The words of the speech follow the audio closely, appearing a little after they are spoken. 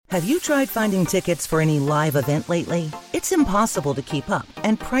Have you tried finding tickets for any live event lately? It's impossible to keep up,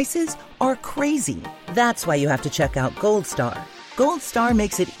 and prices are crazy. That's why you have to check out Gold Star. Gold Star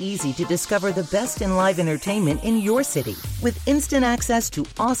makes it easy to discover the best in live entertainment in your city with instant access to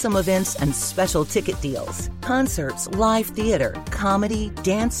awesome events and special ticket deals. Concerts, live theater, comedy,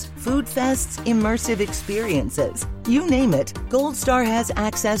 dance, food fests, immersive experiences. You name it, Gold Star has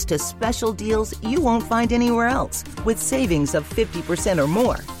access to special deals you won't find anywhere else with savings of 50% or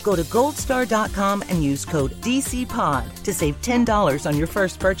more. Go to goldstar.com and use code DCPOD to save $10 on your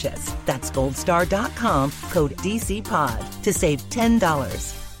first purchase. That's goldstar.com, code DCPOD to save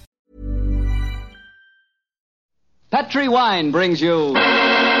 $10. Petri Wine brings you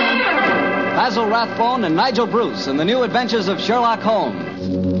Basil Rathbone and Nigel Bruce in the new adventures of Sherlock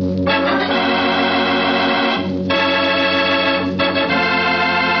Holmes.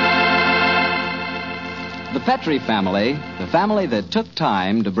 The Petri family, the family that took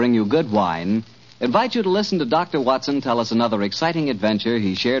time to bring you good wine, invite you to listen to Dr. Watson tell us another exciting adventure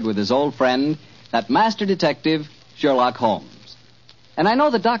he shared with his old friend, that master detective, Sherlock Holmes. And I know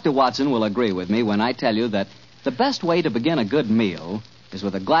that Dr. Watson will agree with me when I tell you that the best way to begin a good meal is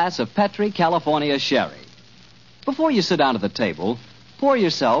with a glass of Petri California Sherry. Before you sit down at the table, pour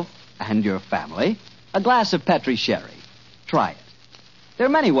yourself and your family a glass of Petri Sherry. Try it. There are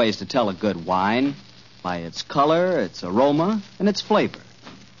many ways to tell a good wine, by its color, its aroma, and its flavor.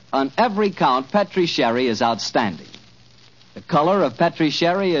 On every count, Petri Sherry is outstanding. The color of Petri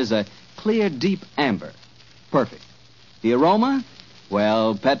Sherry is a clear, deep amber. Perfect. The aroma?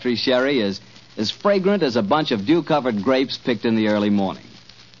 Well, Petri Sherry is as fragrant as a bunch of dew-covered grapes picked in the early morning.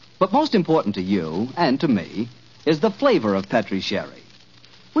 But most important to you, and to me, is the flavor of Petri Sherry.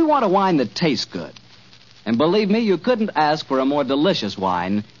 We want a wine that tastes good. And believe me, you couldn't ask for a more delicious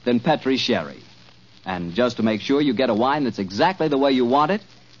wine than Petri Sherry. And just to make sure you get a wine that's exactly the way you want it,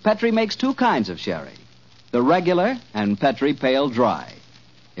 Petri makes two kinds of sherry, the regular and Petri Pale Dry.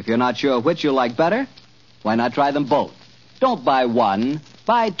 If you're not sure which you like better, why not try them both? Don't buy one,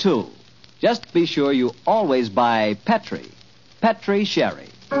 buy two. Just be sure you always buy Petri Sherry.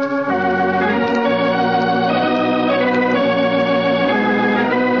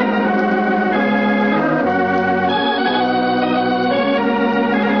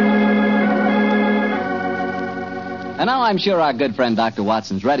 And now I'm sure our good friend Dr.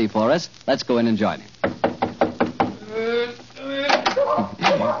 Watson's ready for us. Let's go in and join him.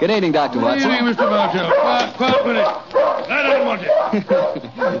 Good evening, Dr. Watson. Good evening, Mr. Bartell. Quiet minute. I don't want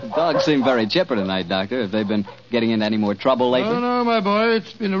it. Dogs seem very chipper tonight, Doctor. Have they been getting into any more trouble lately? No, my boy.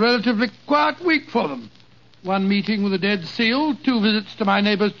 It's been a relatively quiet week for them. One meeting with a dead seal, 2 visits to my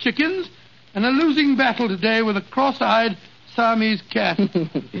neighbor's chickens, and a losing battle today with a cross-eyed Siamese cat.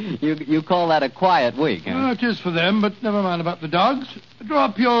 You call that a quiet week, huh? Oh, it is for them, but never mind about the dogs. Draw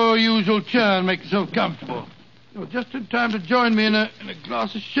up your usual chair and make yourself comfortable. You're just in time to join me in a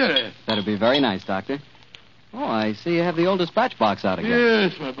glass of sherry. That'd be very nice, Doctor. Oh, I see you have the old dispatch box out again.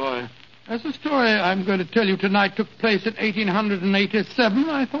 Yes, my boy. As the story I'm going to tell you tonight took place in 1887,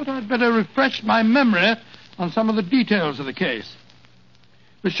 I thought I'd better refresh my memory on some of the details of the case.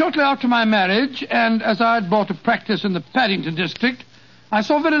 It was shortly after my marriage, and as I had bought a practice in the Paddington district, I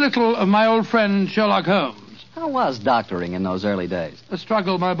saw very little of my old friend Sherlock Holmes. How was doctoring in those early days? A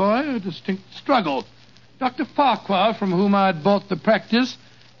struggle, my boy, a distinct struggle. Dr. Farquhar, from whom I had bought the practice,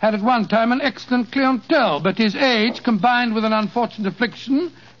 had at one time an excellent clientele, but his age, combined with an unfortunate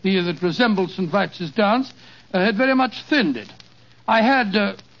affliction, the year that resembled St. Vitus's dance, had very much thinned it. I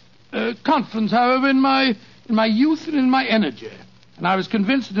had confidence, however, in my youth and in my energy, and I was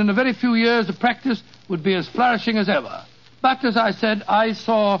convinced that in a very few years the practice would be as flourishing as ever. But, as I said, I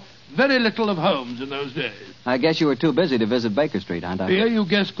saw very little of Holmes in those days. I guess you were too busy to visit Baker Street, huh, Doctor? Here you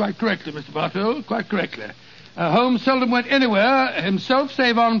guessed quite correctly, Mr. Bartell, quite correctly. Holmes seldom went anywhere himself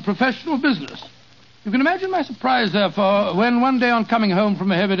save on professional business. You can imagine my surprise, therefore, when one day on coming home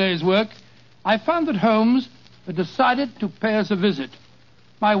from a heavy day's work, I found that Holmes had decided to pay us a visit.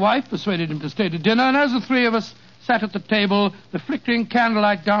 My wife persuaded him to stay to dinner, and as the three of us sat at the table, the flickering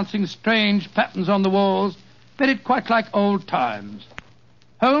candlelight dancing strange patterns on the walls, made it quite like old times.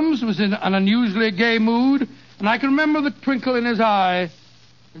 Holmes was in an unusually gay mood, and I can remember the twinkle in his eye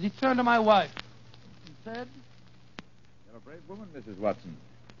as he turned to my wife and said, "You're a brave woman, Mrs. Watson,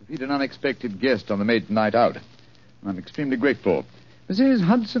 to feed an unexpected guest on the maiden night out. I'm extremely grateful. Mrs.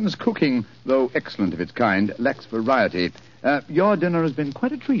 Hudson's cooking, though excellent of its kind, lacks variety. Your dinner has been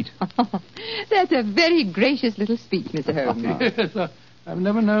quite a treat." Oh, that's a very gracious little speech, Mr. Holmes. Yes, I've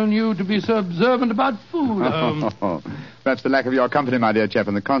never known you to be so observant about food, Holmes. Perhaps the lack of your company, my dear chap,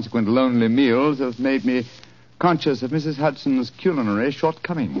 and the consequent lonely meals have made me conscious of Mrs. Hudson's culinary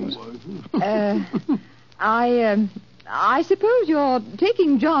shortcomings. I suppose you're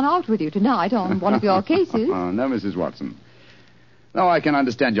taking John out with you tonight on one of your cases. Oh, no, Mrs. Watson. Though I can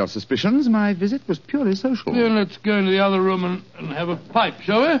understand your suspicions, my visit was purely social. Yeah, let's go into the other room and have a pipe,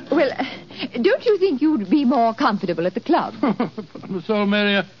 shall we? Well, don't you think you'd be more comfortable at the club? Miss Old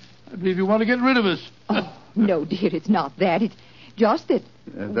Mary, I believe you want to get rid of us. Oh, no, dear, it's not that. It's just that...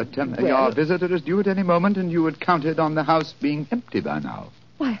 Your visitor is due at any moment, and you had counted on the house being empty by now.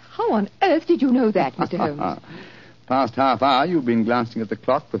 Why, how on earth did you know that, Mr. Holmes? Past half hour, you've been glancing at the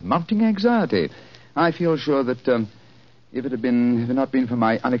clock with mounting anxiety. I feel sure that if it had not been for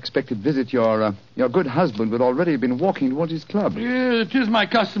my unexpected visit, your good husband would already have been walking towards his club. Yeah, it is my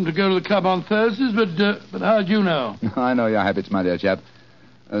custom to go to the club on Thursdays, but how'd you know? I know your habits, my dear chap,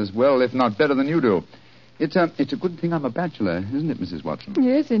 as well, if not better than you do. It's a good thing I'm a bachelor, isn't it, Mrs. Watson?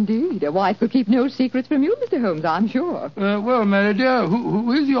 Yes, indeed. A wife will keep no secrets from you, Mr. Holmes, I'm sure. Well, Mary dear,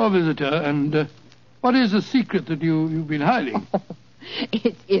 who is your visitor, and what is the secret that you've been hiding? Oh,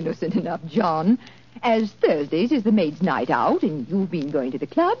 it's innocent enough, John. As Thursdays is the maid's night out, and you've been going to the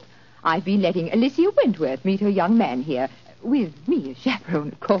club, I've been letting Alicia Wentworth meet her young man here. With me as chaperone,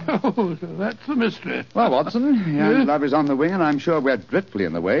 of course. Oh, so that's the mystery. Well, Watson, young love is on the wing, and I'm sure we're dreadfully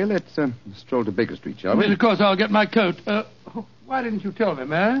in the way. Let's stroll to Baker Street, shall we? Well, of course, I'll get my coat. Why didn't you tell me,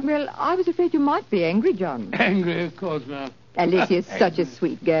 Mary? Well, I was afraid you might be angry, John. Angry, of course, ma'am. Alicia's such a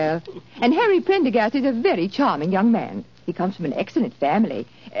sweet girl. And Harry Prendergast is a very charming young man. He comes from an excellent family,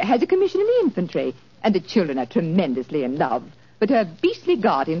 has a commission in the infantry, and the children are tremendously in love. But her beastly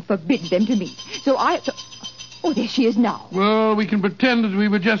guardian forbids them to meet. Oh, there she is now. Well, we can pretend that we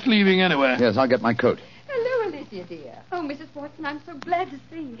were just leaving anyway. Yes, I'll get my coat. Hello, Alicia, dear. Oh, Mrs. Watson, I'm so glad to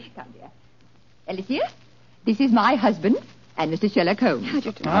see you. Come, dear. Alicia, this is my husband and Mr. Sherlock Holmes.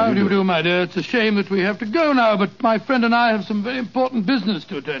 How do you do, my dear? It's a shame that we have to go now, but my friend and I have some very important business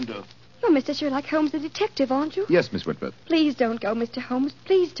to attend to. You're Mr. Sherlock Holmes, the detective, aren't you? Yes, Miss Wentworth. Please don't go, Mr. Holmes.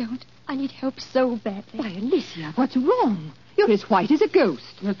 Please don't. I need help so badly. Why, Alicia, what's wrong? You're as white as a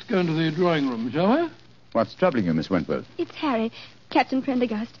ghost. Let's go into the drawing room, shall we? What's troubling you, Miss Wentworth? It's Harry, Captain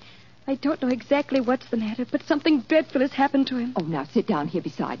Prendergast. I don't know exactly what's the matter, but something dreadful has happened to him. Oh, now sit down here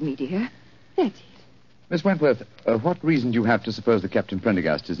beside me, dear. That's it. Miss Wentworth, what reason do you have to suppose that Captain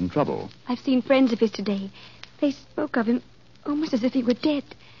Prendergast is in trouble? I've seen friends of his today. They spoke of him almost as if he were dead,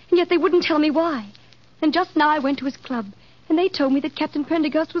 and yet they wouldn't tell me why. And just now I went to his club, and they told me that Captain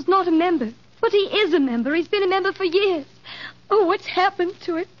Prendergast was not a member. But he is a member. He's been a member for years. Oh, what's happened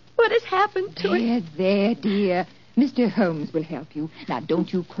to him? What has happened to him? There, dear. Mr. Holmes will help you. Now,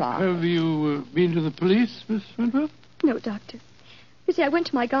 don't you cry. Have you been to the police, Miss Wentworth? No, Doctor. You see, I went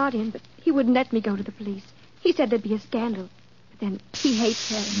to my guardian, but he wouldn't let me go to the police. He said there'd be a scandal. But then he hates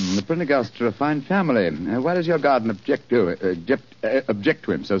Harry. The Prendergasts are a fine family. Why does your guardian object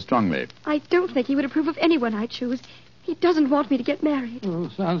to him so strongly? I don't think he would approve of anyone I choose. He doesn't want me to get married. Oh,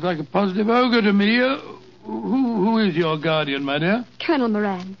 sounds like a positive ogre to me. Who is your guardian, my dear? Colonel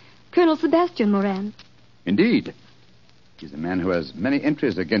Moran. Colonel Sebastian Moran. Indeed. He's a man who has many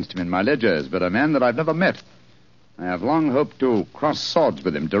entries against him in my ledgers, but a man that I've never met. I have long hoped to cross swords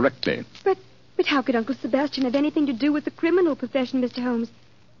with him directly. But how could Uncle Sebastian have anything to do with the criminal profession, Mr. Holmes?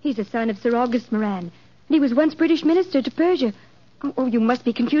 He's the son of Sir August Moran, and he was once British minister to Persia. Oh, you must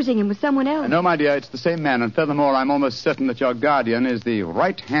be confusing him with someone else. No, my dear, it's the same man, and furthermore, I'm almost certain that your guardian is the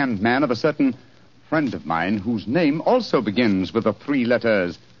right-hand man of a certain friend of mine whose name also begins with the three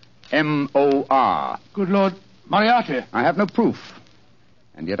letters M-O-R. Good Lord, Moriarty. I have no proof.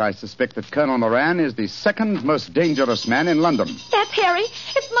 And yet I suspect that Colonel Moran is the second most dangerous man in London. That's Harry.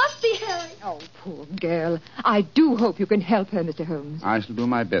 It must be Harry. Oh, poor girl. I do hope you can help her, Mr. Holmes. I shall do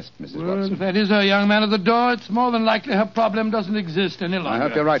my best, Mrs. Well, Watson. if that is her young man at the door, it's more than likely her problem doesn't exist any longer. I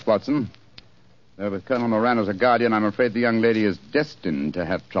hope you're right, Watson. Though with Colonel Moran as a guardian, I'm afraid the young lady is destined to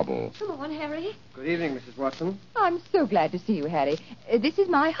have trouble. Come on, Harry. Good evening, Mrs. Watson. I'm so glad to see you, Harry. This is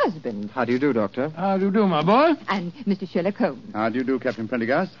my husband. How do you do, Doctor? How do you do, my boy? And Mr. Sherlock Holmes. How do you do, Captain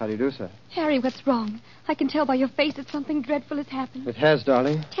Prendergast? How do you do, sir? Harry, what's wrong? I can tell by your face that something dreadful has happened. It has,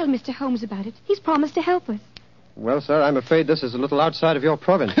 darling. Tell Mr. Holmes about it. He's promised to help us. Well, sir, I'm afraid this is a little outside of your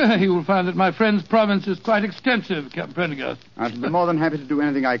province. You will find that my friend's province is quite extensive, Captain Prendergast. I shall be more than happy to do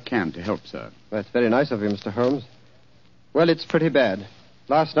anything I can to help, sir. That's very nice of you, Mr. Holmes. Well, it's pretty bad.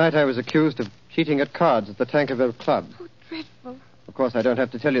 Last night I was accused of cheating at cards at the Tankerville Club. Oh, dreadful. Of course, I don't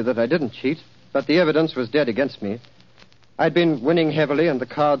have to tell you that I didn't cheat, but the evidence was dead against me. I'd been winning heavily, and the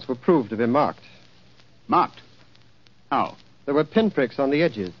cards were proved to be marked. Marked? How? There were pinpricks on the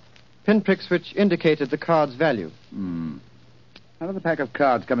edges. Pinpricks which indicated the card's value. How did the pack of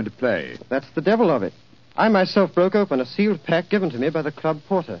cards come into play? That's the devil of it. I myself broke open a sealed pack given to me by the club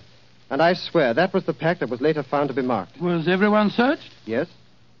porter. And I swear that was the pack that was later found to be marked. Was everyone searched? Yes.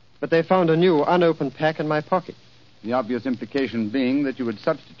 But they found a new, unopened pack in my pocket. The obvious implication being that you had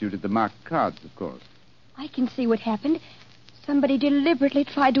substituted the marked cards, of course. I can see what happened. Somebody deliberately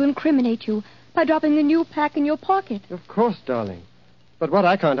tried to incriminate you by dropping the new pack in your pocket. Of course, darling. But what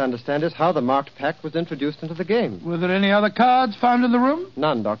I can't understand is how the marked pack was introduced into the game. Were there any other cards found in the room?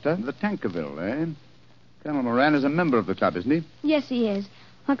 None, Doctor. The Tankerville, eh? Colonel Moran is a member of the club, isn't he? Yes, he is.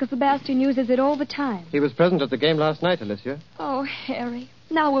 Uncle Sebastian uses it all the time. He was present at the game last night, Alicia. Oh, Harry,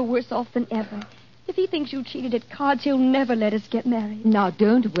 now we're worse off than ever. If he thinks you cheated at cards, he'll never let us get married. Now,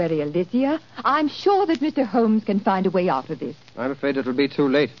 don't worry, Alicia. I'm sure that Mr. Holmes can find a way out of this. I'm afraid it'll be too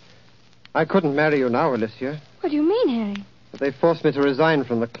late. I couldn't marry you now, Alicia. What do you mean, Harry? But they forced me to resign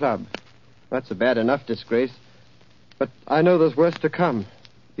from the club. That's a bad enough disgrace. But I know there's worse to come.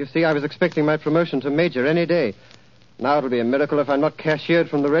 You see, I was expecting my promotion to major any day. Now it'll be a miracle if I'm not cashiered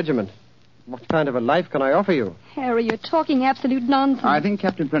from the regiment. What kind of a life can I offer you? Harry, you're talking absolute nonsense. I think,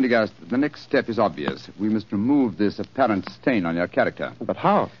 Captain Prendergast, the next step is obvious. We must remove this apparent stain on your character. But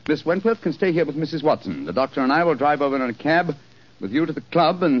how? Miss Wentworth can stay here with Mrs. Watson. The doctor and I will drive over in a cab with you to the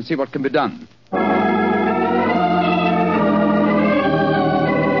club and see what can be done.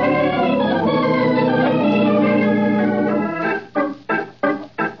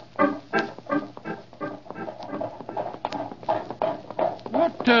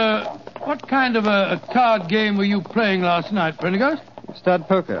 What kind of a card game were you playing last night, Prendergast? Stud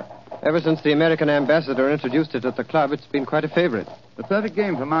poker. Ever since the American ambassador introduced it at the club, it's been quite a favorite. The perfect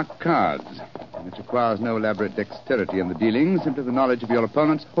game for marked cards. It requires no elaborate dexterity in the dealing, simply the knowledge of your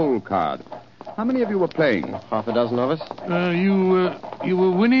opponent's whole card. How many of you were playing? Half a dozen of us. You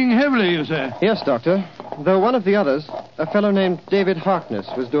were winning heavily, you say? Yes, Doctor. Though one of the others, a fellow named David Harkness,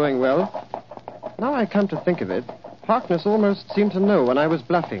 was doing well. Now I come to think of it, Harkness almost seemed to know when I was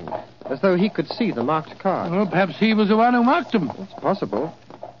bluffing, as though he could see the marked cards. Well, perhaps he was the one who marked them. It's possible.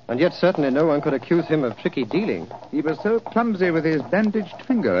 And yet certainly no one could accuse him of tricky dealing. He was so clumsy with his bandaged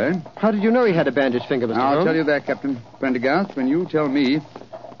finger, eh? How did you know he had a bandaged finger, Mr. I'll Holmes? tell you that, Captain Prendergast, when you tell me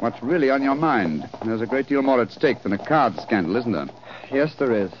what's really on your mind. There's a great deal more at stake than a card scandal, isn't there? Yes,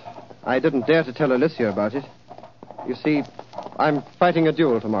 there is. I didn't dare to tell Alicia about it. You see, I'm fighting a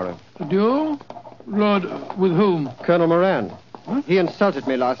duel tomorrow. A duel? Lord, with whom? Colonel Moran. What? He insulted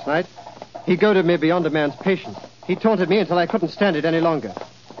me last night. He goaded me beyond a man's patience. He taunted me until I couldn't stand it any longer.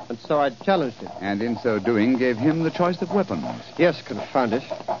 And so I challenged him. And in so doing, gave him the choice of weapons. Yes, confound it.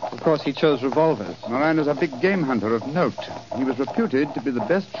 Of course, he chose revolvers. Moran is a big game hunter of note. He was reputed to be the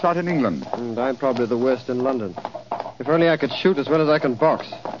best shot in England. And I'm probably the worst in London. If only I could shoot as well as I can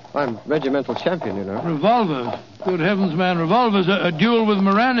box. I'm regimental champion, you know. Revolver? Good heavens, man, revolvers. A duel with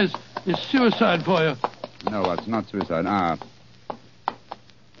Moran is suicide for you. No, it's not suicide.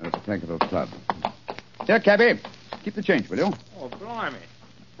 It's a Tankerville Club. Here, cabby. Keep the change, will you? Oh, blimey.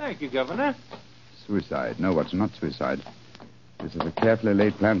 Thank you, Governor. Suicide. No, it's not suicide. This is a carefully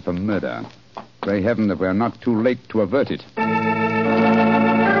laid plan for murder. Pray heaven that we're not too late to avert it.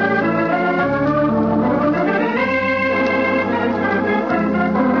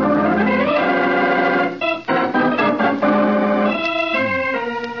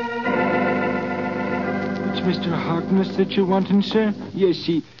 It's Mr. Harkness that you're wanting, sir? Yes,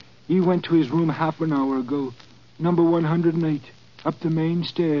 he went to his room half an hour ago. Number 108. Up the main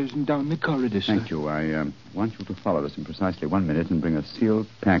stairs and down the corridor, sir. Thank you. I want you to follow us in precisely 1 minute and bring a sealed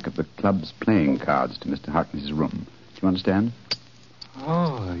pack of the club's playing cards to Mr. Harkness's room. Do you understand?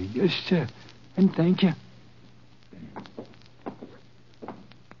 Oh, yes, sir. And thank you.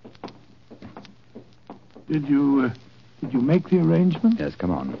 Did you make the arrangement? Yes,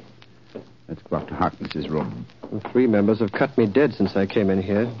 come on. Let's go up to Harkness's room. And 3 members have cut me dead since I came in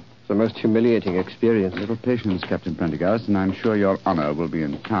here. It's the most humiliating experience. A little patience, Captain Prendergast, and I'm sure your honor will be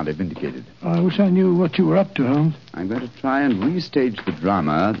entirely vindicated. I wish I knew what you were up to, Holmes. I'm going to try and restage the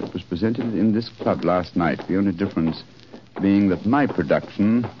drama that was presented in this club last night. The only difference being that my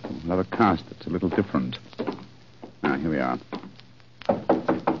production will have a cast that's a little different. Now, here we are.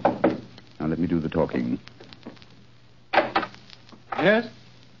 Now, let me do the talking. Yes?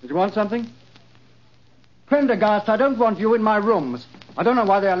 Did you want something? Prendergast, I don't want you in my rooms. I don't know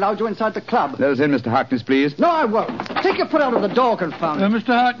why they allowed you inside the club. Let us in, Mr. Harkness, please. No, I won't. Take your foot out of the door, confound it. Mr.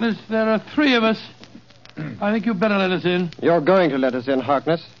 Harkness, there are 3 of us. I think you'd better let us in. You're going to let us in,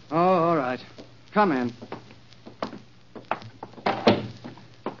 Harkness. Oh, all right. Come in.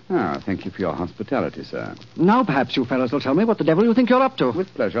 Thank you for your hospitality, sir. Now perhaps you fellows will tell me what the devil you think you're up to.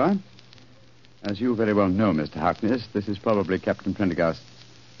 With pleasure. As you very well know, Mr. Harkness, this is probably Captain Prendergast's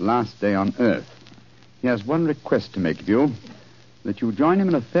last day on Earth. he has one request to make of you, that you join him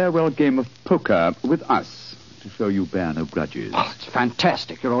in a farewell game of poker with us, to show you bear no grudges. Oh, it's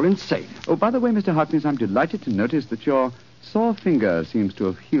fantastic. You're all insane. Oh, by the way, Mr. Harkness, I'm delighted to notice that your sore finger seems to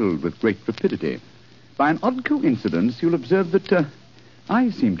have healed with great rapidity. By an odd coincidence, you'll observe that I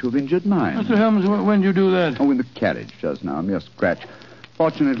seem to have injured mine. Mr. Holmes, when did you do that? Oh, in the carriage just now, a mere scratch.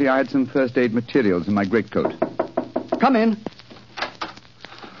 Fortunately, I had some first aid materials in my greatcoat. Come in.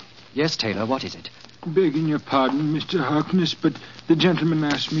 Yes, Taylor, what is it? Begging your pardon, Mr. Harkness, but the gentleman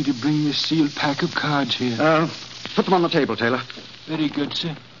asked me to bring this sealed pack of cards here. Put them on the table, Taylor. Very good,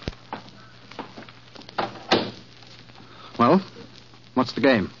 sir. Well, what's the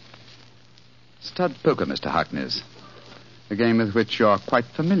game? Stud poker, Mr. Harkness. A game with which you're quite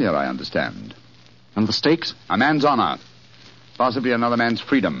familiar, I understand. And the stakes? A man's honor. Possibly another man's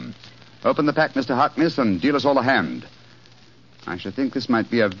freedom. Open the pack, Mr. Harkness, and deal us all a hand. I should think this might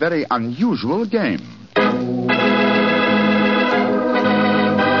be a very unusual game.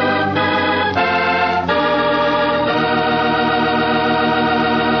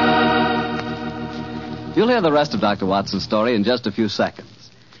 You'll hear the rest of Dr. Watson's story in just a few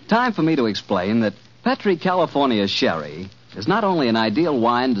seconds. Time for me to explain that Petri California Sherry is not only an ideal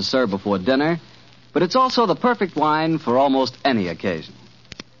wine to serve before dinner, but it's also the perfect wine for almost any occasion.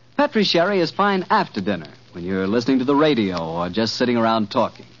 Petri Sherry is fine after dinner, when you're listening to the radio or just sitting around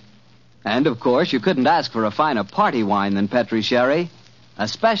talking. And, of course, you couldn't ask for a finer party wine than Petri Sherry,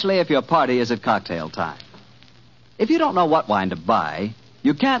 especially if your party is at cocktail time. If you don't know what wine to buy,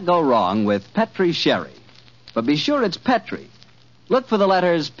 you can't go wrong with Petri Sherry. But be sure it's Petri. Look for the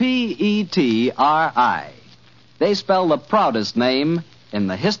letters P-E-T-R-I. They spell the proudest name in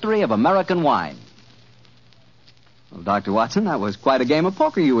the history of American wine. Well, Dr. Watson, that was quite a game of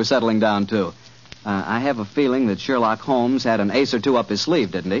poker you were settling down to. I have a feeling that Sherlock Holmes had an ace or two up his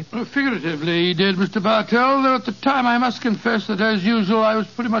sleeve, didn't he? Well, figuratively, he did, Mr. Bartell, though at the time I must confess that, as usual, I was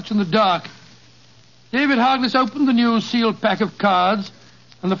pretty much in the dark. David Harkness opened the new sealed pack of cards,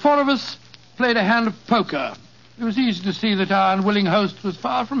 and the four of us played a hand of poker. It was easy to see that our unwilling host was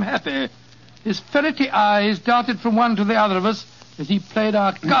far from happy. His ferrety eyes darted from one to the other of us as he played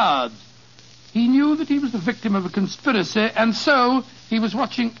our cards. He knew that he was the victim of a conspiracy, and so he was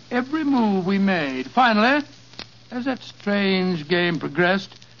watching every move we made. Finally, as that strange game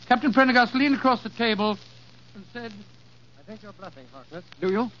progressed, Captain Prendergast leaned across the table and said, I think you're bluffing, Harkness.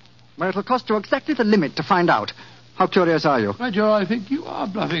 Do you? Well, it'll cost you exactly the limit to find out. How curious are you? By Joe, I think you are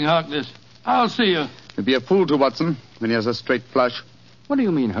bluffing, Harkness. I'll see you. He'd be a fool to, Watson, when he has a straight flush. What do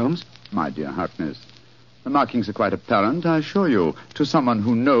you mean, Holmes? My dear Harkness, the markings are quite apparent, I assure you, to someone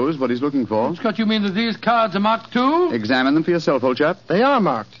who knows what he's looking for. Scott, you mean that these cards are marked too? Examine them for yourself, old chap. They are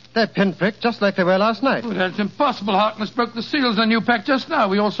marked. They're pinpricked, just like they were last night. Oh, that's impossible. Harkness broke the seals on the new pack just now.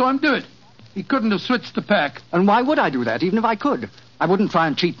 We all saw him do it. He couldn't have switched the pack. And why would I do that, even if I could? I wouldn't try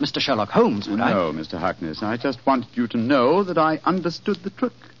and cheat Mr. Sherlock Holmes, would I? No, Mr. Harkness. I just wanted you to know that I understood the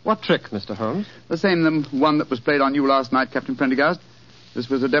trick. What trick, Mr. Holmes? The same one that was played on you last night, Captain Prendergast. This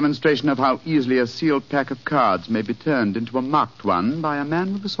was a demonstration of how easily a sealed pack of cards may be turned into a marked one by a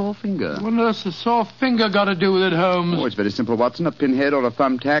man with a sore finger. What on earth's a sore finger got to do with it, Holmes? Oh, it's very simple, Watson. A pinhead or a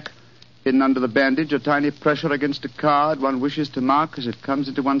thumbtack hidden under the bandage, a tiny pressure against a card one wishes to mark as it comes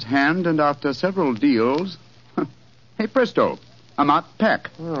into one's hand, and after several deals, hey, presto, a marked pack.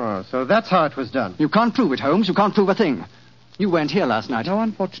 Oh, so that's how it was done. You can't prove it, Holmes. You can't prove a thing. You weren't here last night. No,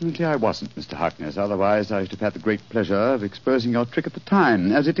 unfortunately, I wasn't, Mr. Harkness. Otherwise, I should have had the great pleasure of exposing your trick at the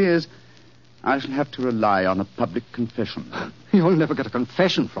time. As it is, I shall have to rely on a public confession. You'll never get a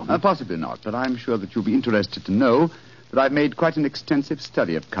confession from me. Possibly not, but I'm sure that you'll be interested to know that I've made quite an extensive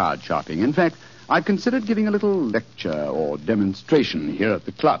study of card sharping. In fact, I've considered giving a little lecture or demonstration here at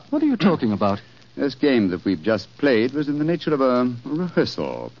the club. What are you talking about? This game that we've just played was in the nature of a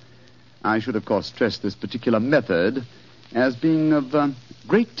rehearsal. I should, of course, stress this particular method as being of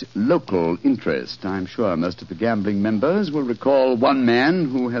great local interest. I'm sure most of the gambling members will recall one man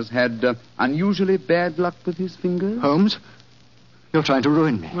who has had unusually bad luck with his fingers. Holmes, you're trying to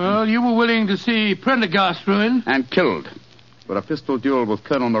ruin me. Well, you were willing to see Prendergast ruined. And killed. But a pistol duel with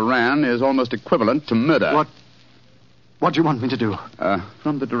Colonel Moran is almost equivalent to murder. What do you want me to do?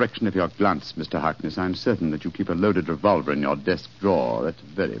 From the direction of your glance, Mr. Harkness, I'm certain that you keep a loaded revolver in your desk drawer. That's a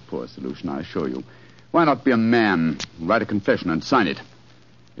very poor solution, I assure you. Why not be a man, write a confession, and sign it?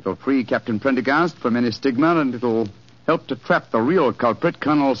 It'll free Captain Prendergast from any stigma, and it'll help to trap the real culprit,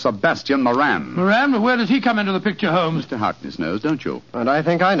 Colonel Sebastian Moran. Moran? But where does he come into the picture, Holmes? Mr. Harkness knows, don't you? And I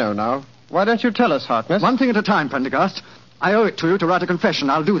think I know now. Why don't you tell us, Harkness? One thing at a time, Prendergast. I owe it to you to write a confession.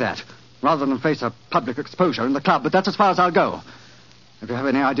 I'll do that, rather than face a public exposure in the club, but that's as far as I'll go. If you have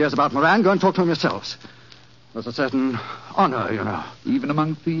any ideas about Moran, go and talk to him yourselves. There's a certain honor, you know. Even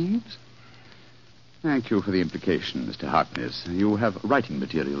among thieves? Thank you for the implication, Mr. Harkness. You have writing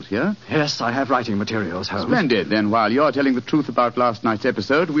materials here? Yes, I have writing materials, Holmes. Splendid. Then while you're telling the truth about last night's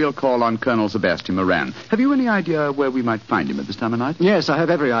episode, we'll call on Colonel Sebastian Moran. Have you any idea where we might find him at this time of night? Yes, I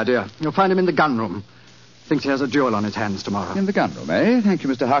have every idea. You'll find him in the gun room. Thinks he has a duel on his hands tomorrow. In the gun room, eh? Thank you,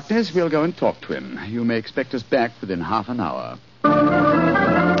 Mr. Harkness. We'll go and talk to him. You may expect us back within half an hour.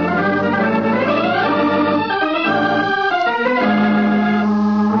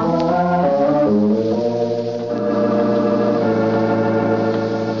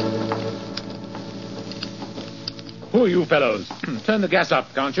 Who are you fellows? Turn the gas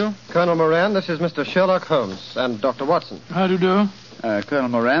up, can't you? Colonel Moran, this is Mr. Sherlock Holmes and Dr. Watson. How do you do? Colonel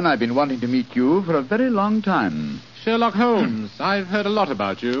Moran, I've been wanting to meet you for a very long time. Sherlock Holmes. I've heard a lot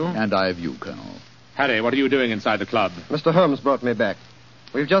about you. And I of you, Colonel. Harry, what are you doing inside the club? Mr. Holmes brought me back.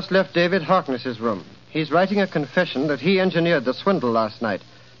 We've just left David Harkness's room. He's writing a confession that he engineered the swindle last night,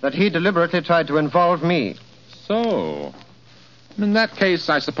 that he deliberately tried to involve me. So, in that case,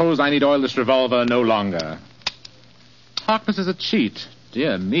 I suppose I need oil this revolver no longer. Harkness is a cheat.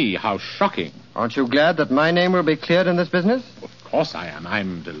 Dear me, how shocking. Aren't you glad that my name will be cleared in this business? Of course I am.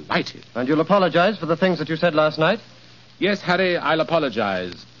 I'm delighted. And you'll apologize for the things that you said last night? Yes, Harry, I'll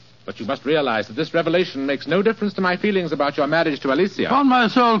apologize. But you must realize that this revelation makes no difference to my feelings about your marriage to Alicia. Upon my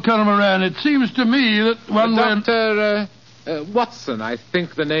soul, Colonel Moran, it seems to me that one Dr. Watson, I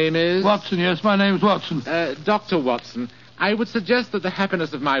think the name is. Watson, yes, my name's Watson. Dr. Watson, I would suggest that the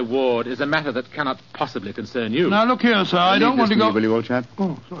happiness of my ward is a matter that cannot possibly concern you. Now, look here, sir, I don't want to go... Will you, old chap?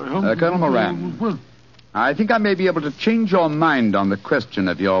 Oh, sorry, Holmes. Colonel Moran, I think I may be able to change your mind on the question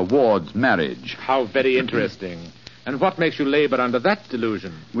of your ward's marriage. How very interesting. And what makes you labor under that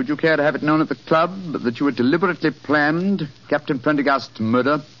delusion? Would you care to have it known at the club that you had deliberately planned Captain Prendergast's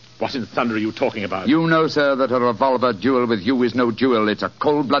murder? What in thunder are you talking about? You know, sir, that a revolver duel with you is no duel. It's a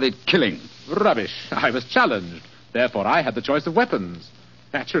cold-blooded killing. Rubbish. I was challenged. Therefore, I had the choice of weapons.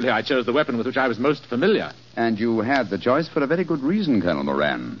 Naturally, I chose the weapon with which I was most familiar. And you had the choice for a very good reason, Colonel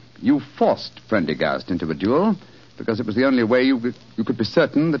Moran. You forced Prendergast into a duel because it was the only way you could be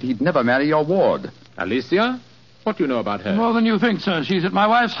certain that he'd never marry your ward. Alicia? What do you know about her? More than you think, sir. She's at my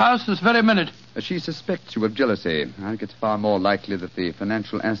wife's house this very minute. She suspects you of jealousy. I think it's far more likely that the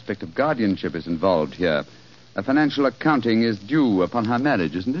financial aspect of guardianship is involved here. A financial accounting is due upon her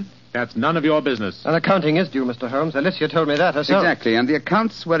marriage, isn't it? That's none of your business. An accounting is due, Mr. Holmes. Alicia told me that herself. Exactly, and the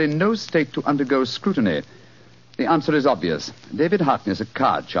accounts were in no state to undergo scrutiny. The answer is obvious. David Harkness, a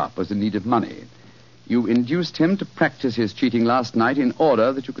card sharp, was in need of money. You induced him to practice his cheating last night in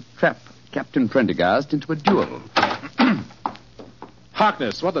order that you could trap Captain Prendergast into a duel.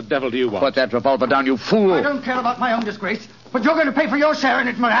 Harkness, what the devil do you want? Put that revolver down, you fool. I don't care about my own disgrace, but you're going to pay for your share in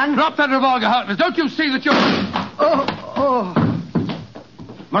it, Moran. Drop that revolver, Harkness. Don't you see that you're...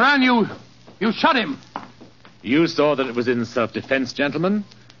 Moran, you shot him. You saw that it was in self-defense, gentlemen.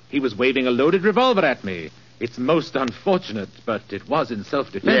 He was waving a loaded revolver at me. It's most unfortunate, but it was in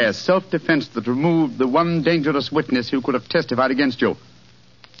self-defense. Yes, self-defense that removed the one dangerous witness who could have testified against you.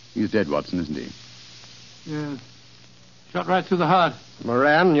 He's dead, Watson, isn't he? Yes. Shot right through the heart.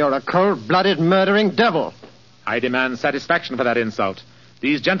 Moran, you're a cold-blooded, murdering devil. I demand satisfaction for that insult.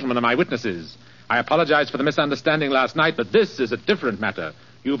 These gentlemen are my witnesses. I apologize for the misunderstanding last night, but this is a different matter.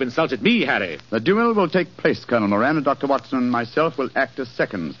 You've insulted me, Harry. The duel will take place, Colonel Moran, and Dr. Watson and myself will act as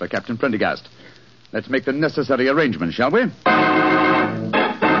seconds for Captain Prendergast. Let's make the necessary arrangements, shall we?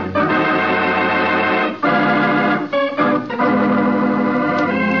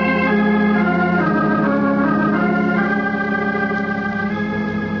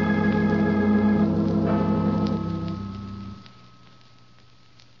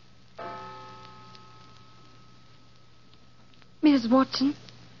 Miss Watson?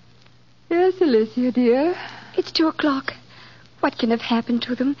 Yes, Alicia, dear. It's 2:00. What can have happened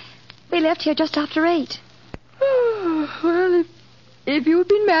to them? They left here just after 8. Well, if you had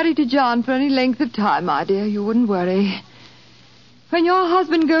been married to John for any length of time, my dear, you wouldn't worry. When your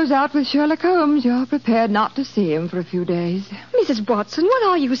husband goes out with Sherlock Holmes, you're prepared not to see him for a few days. Mrs. Watson, what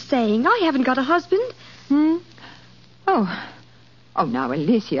are you saying? I haven't got a husband. Oh, now,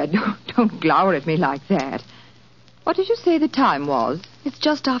 Alicia, don't glower at me like that. What did you say the time was? It's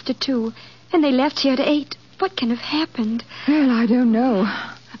just after 2, and they left here at 8. What can have happened? Well, I don't know.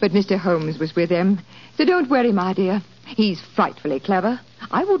 But Mr. Holmes was with them. So don't worry, my dear. He's frightfully clever.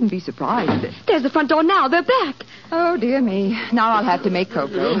 I wouldn't be surprised. There's the front door now. They're back. Oh, dear me. Now I'll have to make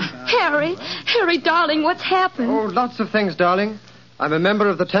cocoa. Harry, darling, what's happened? Oh, lots of things, darling. I'm a member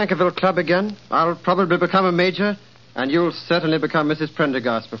of the Tankerville Club again. I'll probably become a major. And you'll certainly become Mrs.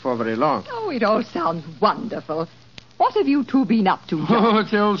 Prendergast before very long. Oh, it all sounds wonderful. What have you two been up to, John? Oh,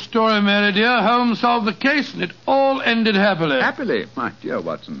 it's the old story, Mary dear. Holmes solved the case, and it all ended happily. Happily? My dear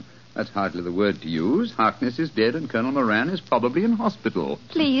Watson, that's hardly the word to use. Harkness is dead, and Colonel Moran is probably in hospital.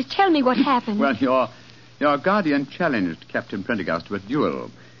 Please, tell me what happened. Well, your guardian challenged Captain Prendergast to a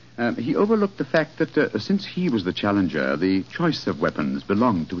duel. He overlooked the fact that since he was the challenger, the choice of weapons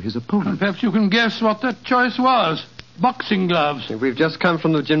belonged to his opponent. Perhaps you can guess what that choice was. Boxing gloves. We've just come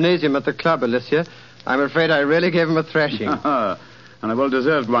from the gymnasium at the club, Alicia. I'm afraid I really gave him a thrashing. And a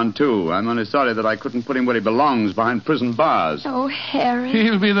well-deserved one, too. I'm only sorry that I couldn't put him where he belongs, behind prison bars. Oh, Harry.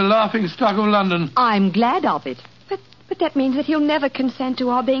 He'll be the laughing stock of London. I'm glad of it. But that means that he'll never consent to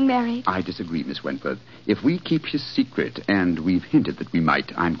our being married. I disagree, Miss Wentworth. If we keep his secret, and we've hinted that we might,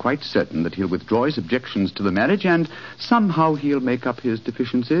 I'm quite certain that he'll withdraw his objections to the marriage, and somehow he'll make up his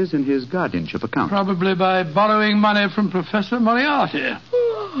deficiencies in his guardianship account. Probably by borrowing money from Professor Moriarty.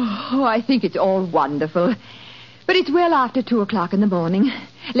 Oh, I think it's all wonderful. But it's well after 2 o'clock in the morning.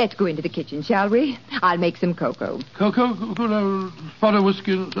 Let's go into the kitchen, shall we? I'll make some cocoa. Cocoa? Spot of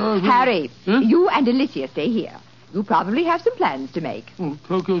whiskey? Harry, Huh? you and Alicia stay here. You probably have some plans to make. Oh,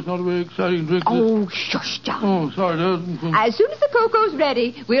 cocoa's not a very exciting drink. Oh, shush, John. Oh, sorry. As soon as the cocoa's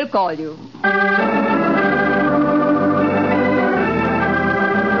ready, we'll call you.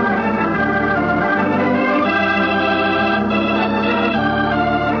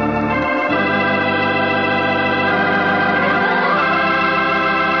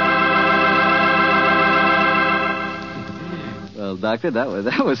 Well, Doctor,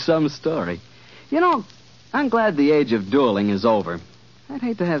 that was some story. You know, I'm glad the age of dueling is over. I'd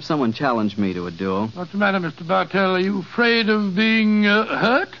hate to have someone challenge me to a duel. What's the matter, Mr. Bartell? Are you afraid of being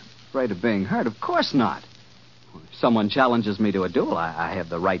hurt? Afraid of being hurt? Of course not. If someone challenges me to a duel, I have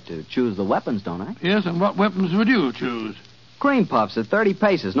the right to choose the weapons, don't I? Yes, and what weapons would you choose? Cream puffs at 30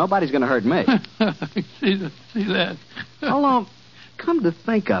 paces. Nobody's going to hurt me. See that. Although, come to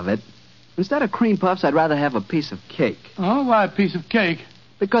think of it, instead of cream puffs, I'd rather have a piece of cake. Oh, why a piece of cake?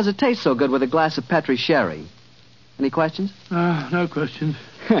 Because it tastes so good with a glass of Petri sherry. Any questions? No questions.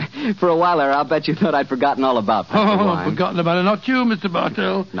 For a while there, I'll bet you thought I'd forgotten all about Petri wine. Forgotten about it. Not you, Mr.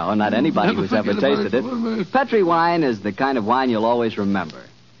 Bartell. No, not anybody who's ever tasted it. Petri wine is the kind of wine you'll always remember.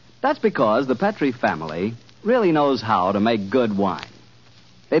 That's because the Petri family really knows how to make good wine.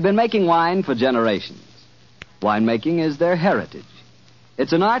 They've been making wine for generations. Winemaking is their heritage.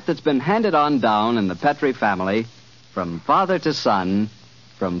 It's an art that's been handed on down in the Petri family from father to son,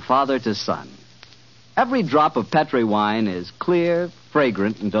 from father to son. Every drop of Petri wine is clear,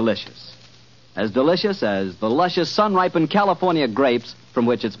 fragrant, and delicious. As delicious as the luscious, sun-ripened California grapes from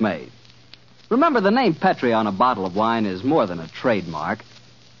which it's made. Remember, the name Petri on a bottle of wine is more than a trademark.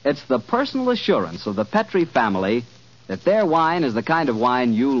 It's the personal assurance of the Petri family that their wine is the kind of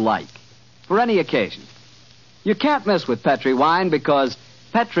wine you like, for any occasion. You can't miss with Petri wine because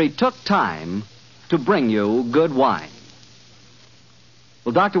Petri took time to bring you good wine.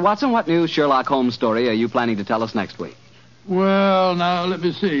 Well, Dr. Watson, what new Sherlock Holmes story are you planning to tell us next week? Well, now, let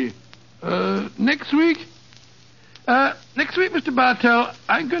me see. Next week? Next week, Mr. Bartell,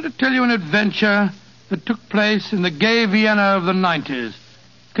 I'm going to tell you an adventure that took place in the gay Vienna of the 90s.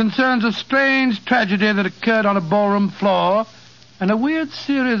 Concerns a strange tragedy that occurred on a ballroom floor and a weird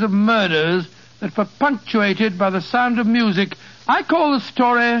series of murders that were punctuated by the sound of music. I call the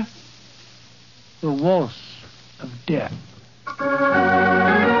story The Waltz of Death.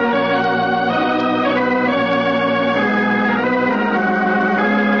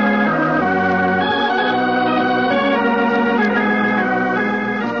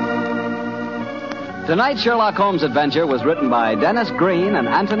 Tonight's Sherlock Holmes adventure was written by Dennis Green and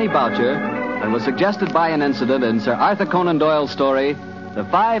Anthony Boucher and was suggested by an incident in Sir Arthur Conan Doyle's story, The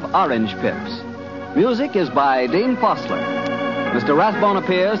 5 Orange Pips. Music is by Dean Fossler. Mr. Rathbone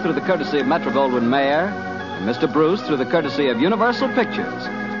appears through the courtesy of Metro-Goldwyn-Mayer, and Mr. Bruce through the courtesy of Universal Pictures,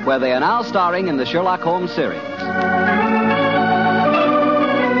 where they are now starring in the Sherlock Holmes series.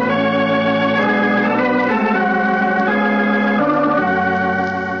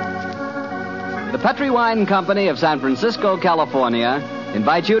 The Petri Wine Company of San Francisco, California,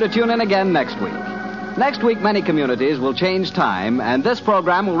 invites you to tune in again next week. Next week, many communities will change time, and this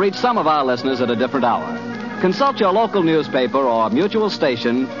program will reach some of our listeners at a different hour. Consult your local newspaper or mutual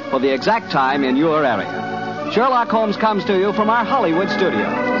station for the exact time in your area. Sherlock Holmes comes to you from our Hollywood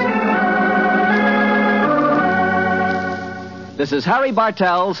studios. This is Harry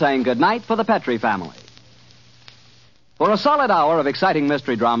Bartell saying goodnight for the Petri family. For a solid hour of exciting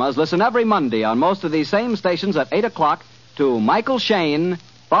mystery dramas, listen every Monday on most of these same stations at 8 o'clock to Michael Shayne,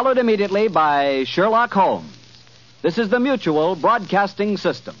 followed immediately by Sherlock Holmes. This is the Mutual Broadcasting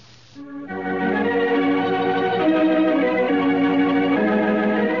System.